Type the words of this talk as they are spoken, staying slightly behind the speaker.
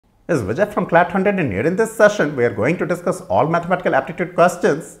Is Vijay from Class 100, and here in this session we are going to discuss all mathematical aptitude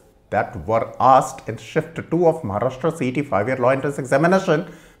questions that were asked in Shift 2 of Maharashtra CET 5-year law entrance examination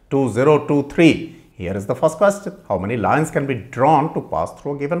 2023. Here is the first question. How many lines can be drawn to pass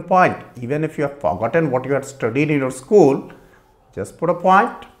through a given point? Even if you have forgotten what you had studied in your school, just put a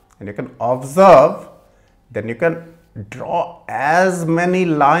point and you can observe, then you can draw as many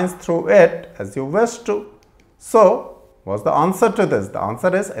lines through it as you wish to. So, what's the answer to this? The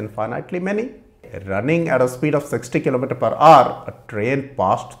answer is infinitely many. Running at a speed of 60 km per hour, a train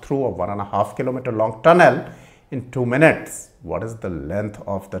passed through a 1.5 km long tunnel in 2 minutes. What is the length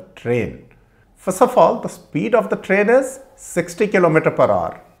of the train? First of all, the speed of the train is 60 km per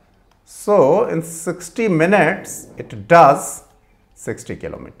hour. So, in 60 minutes, it does 60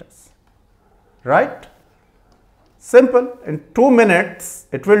 kilometers. Right? Simple. In 2 minutes,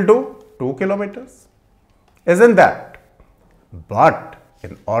 it will do 2 kilometers. Isn't that? But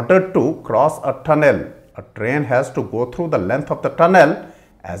in order to cross a tunnel, a train has to go through the length of the tunnel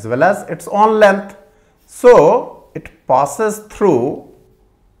as well as its own length. So, it passes through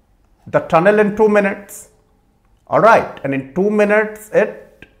the tunnel in 2 minutes. Alright, and in 2 minutes,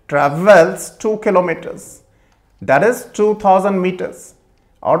 it travels 2 kilometers. That is 2000 meters.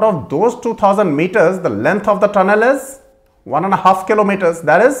 Out of those 2000 meters, the length of the tunnel is 1.5 kilometers.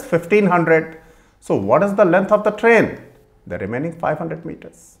 That is 1500. So, what is the length of the train? The remaining 500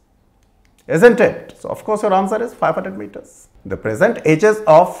 meters. Isn't it? So, of course, your answer is 500 meters. The present ages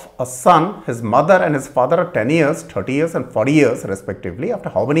of a son, his mother and his father are 10 years, 30 years and 40 years respectively. After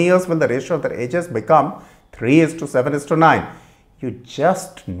how many years will the ratio of their ages become 3:7:9? You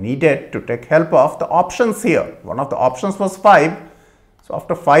just needed to take help of the options here. One of the options was 5. So,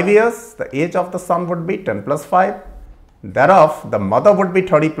 after 5 years, the age of the son would be 10 plus 5. Thereof, the mother would be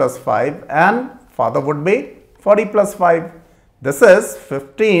 30 plus 5 and father would be 40 plus 5. This is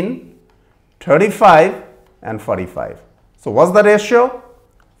 15, 35 and 45. So, what's the ratio?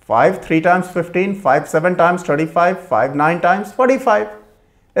 5 3 times 15, 5 7 times 35, 5 9 times 45.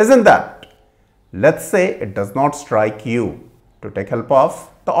 Isn't that? Let's say it does not strike you to take help of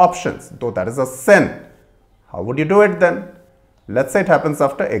the options, though that is a sin. How would you do it then? Let's say it happens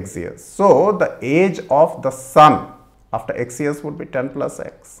after x years. So, the age of the son after x years would be 10 plus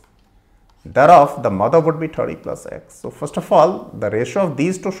x. Thereof, the mother would be 30 plus x. So, first of all, the ratio of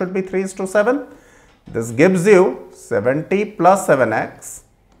these two should be 3:7. This gives you 70 plus 7x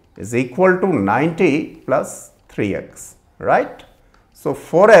is equal to 90 plus 3x, right? So,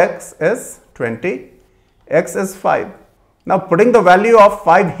 4x is 20, x is 5. Now, putting the value of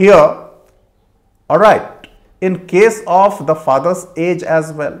 5 here, alright, in case of the father's age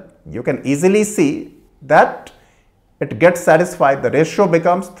as well, you can easily see that it gets satisfied. The ratio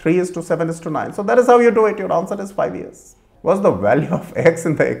becomes 3:7:9. So, that is how you do it. Your answer is 5 years. What's the value of x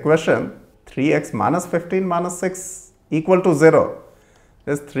in the equation? 3x minus 15 minus 6 equal to 0.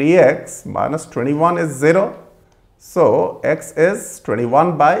 This 3x minus 21 is 0. So, x is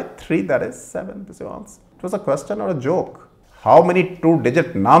 21 by 3, that is 7. This is your answer. It was a question or a joke. How many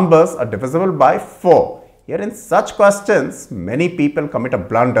 2-digit numbers are divisible by 4? Here in such questions, many people commit a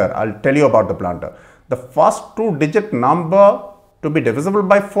blunder. I'll tell you about the blunder. The first 2-digit number to be divisible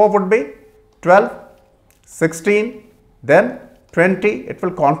by 4 would be 12, 16, then 20. It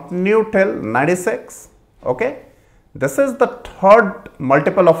will continue till 96. Okay. This is the third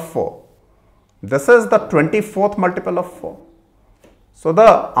multiple of 4. This is the 24th multiple of 4. So, the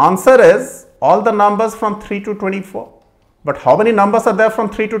answer is all the numbers from 3 to 24. But how many numbers are there from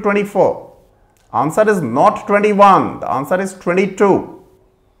 3 to 24? Answer is not 21. The answer is 22.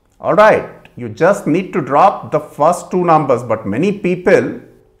 Alright. You just need to drop the first 2 numbers, but many people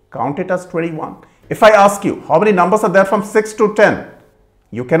count it as 21. If I ask you, how many numbers are there from 6 to 10?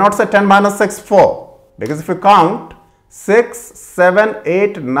 You cannot say 10 minus 6, 4. Because if you count 6, 7,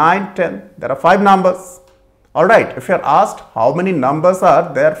 8, 9, 10, there are 5 numbers. Alright, if you are asked how many numbers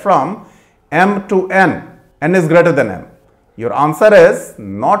are there from m to n is greater than m. Your answer is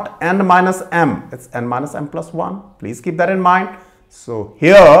not n minus m, it's n minus m plus 1. Please keep that in mind. So,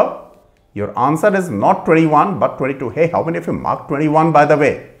 here your answer is not 21 but 22. Hey, how many of you marked 21 by the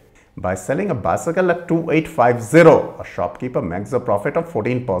way? By selling a bicycle at 2850, a shopkeeper makes a profit of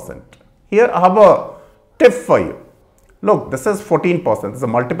 14%. Here I have a tip for you. Look, this is 14%. This is a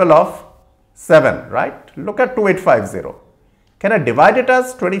multiple of 7, right? Look at 2850. Can I divide it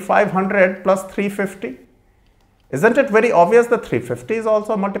as 2500 plus 350? Isn't it very obvious that 350 is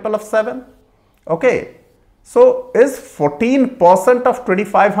also a multiple of 7? Okay. So, is 14% of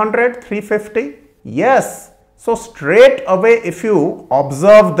 2500 350? Yes. So, straight away if you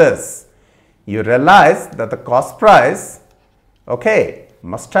observe this, you realize that the cost price, okay,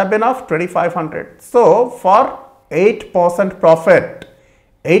 must have been of 2500. So for 8% profit,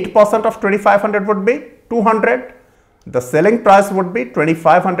 8% of 2500 would be 200. The selling price would be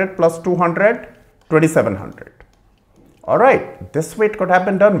 2500 plus 200, 2700. Alright, this way it could have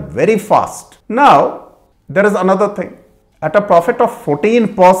been done very fast. Now, there is another thing. At a profit of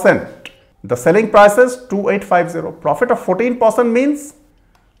 14%, the selling price is 2850. Profit of 14% means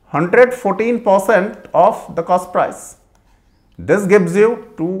 114% of the cost price. This gives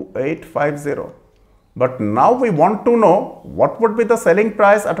you 2850. But now we want to know what would be the selling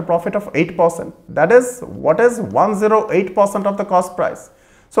price at a profit of 8%. That is, what is 108% of the cost price?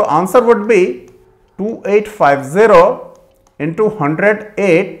 So answer would be 2850 into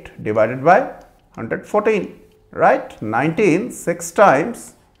 108 divided by 114, right? 19 6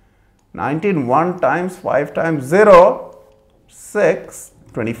 times, 19 1 times, 5 times 0, 6,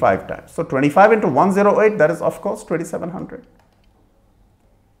 25 times. So 25 into 108, that is of course 2700.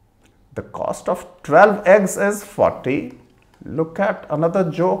 The cost of 12 eggs is 40. Look at another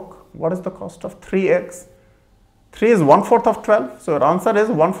joke. What is the cost of 3 eggs? 3 is 1/4 of 12. So your answer is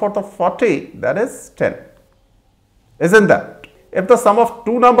 1/4 of 40. That is 10. Isn't that? If the sum of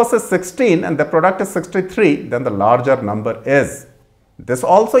two numbers is 16 and the product is 63, then the larger number is. This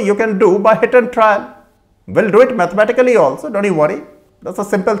also you can do by hit and trial. We'll do it mathematically also. Don't you worry. That's a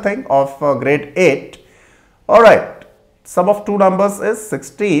simple thing of grade 8. Alright. Sum of two numbers is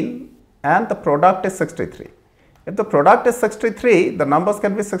 16. And the product is 63. If the product is 63, the numbers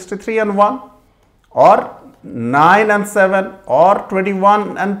can be 63 and 1 or 9 and 7 or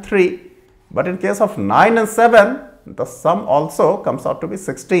 21 and 3. But in case of 9 and 7, the sum also comes out to be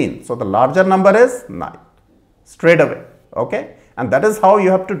 16. So the larger number is 9 straight away. Okay. And that is how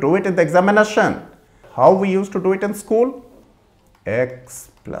you have to do it in the examination. How we used to do it in school? X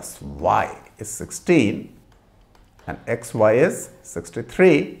plus y is 16 and xy is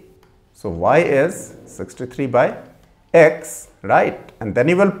 63. So y is 63 by x, right? And then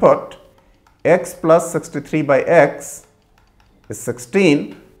you will put x plus 63 by x is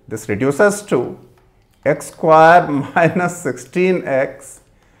 16. This reduces to x square minus 16x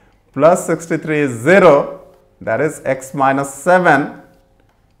plus 63 is 0. That is x minus 7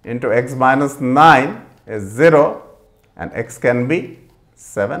 into x minus 9 is 0. And x can be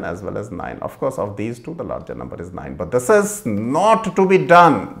 7 as well as 9. Of course, of these two, the larger number is 9. But this is not to be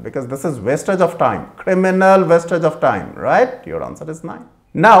done because this is wastage of time, criminal wastage of time, right? Your answer is 9.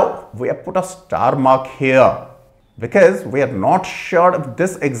 Now, we have put a star mark here because we are not sure if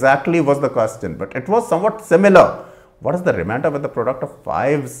this exactly was the question, but it was somewhat similar. What is the remainder when the product of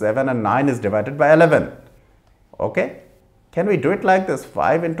 5, 7 and 9 is divided by 11? Okay. Can we do it like this?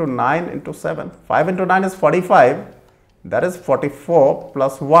 5 into 9 into 7. 5 into 9 is 45. That is 44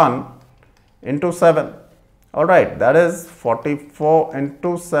 plus 1 into 7. Alright, that is 44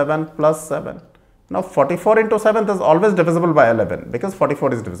 into 7 plus 7. Now 44 into 7 is always divisible by 11 because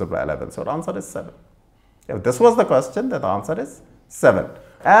 44 is divisible by 11. So the answer is 7. If this was the question, then the answer is 7.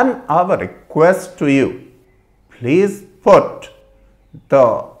 And our request to you, please put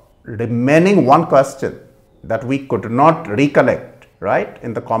the remaining one question that we could not recollect, right,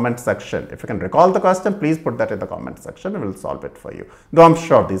 in the comment section. If you can recall the question, please put that in the comment section and we'll solve it for you. Though I'm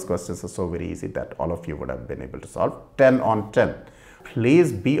sure these questions are so very easy that all of you would have been able to solve 10 on 10.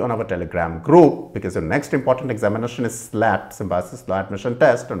 Please be on our Telegram group because your next important examination is SLAT, Symbiosis Law Admission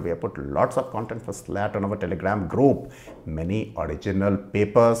Test, and we have put lots of content for SLAT on our Telegram group. Many original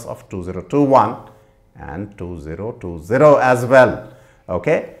papers of 2021 and 2020 as well.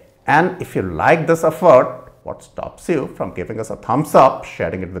 Okay. And if you like this effort, what stops you from giving us a thumbs up,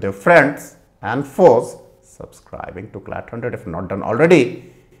 sharing it with your friends and foes, subscribing to CLAT 100 if not done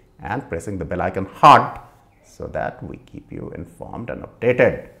already, and pressing the bell icon hard so that we keep you informed and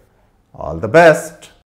updated. All the best.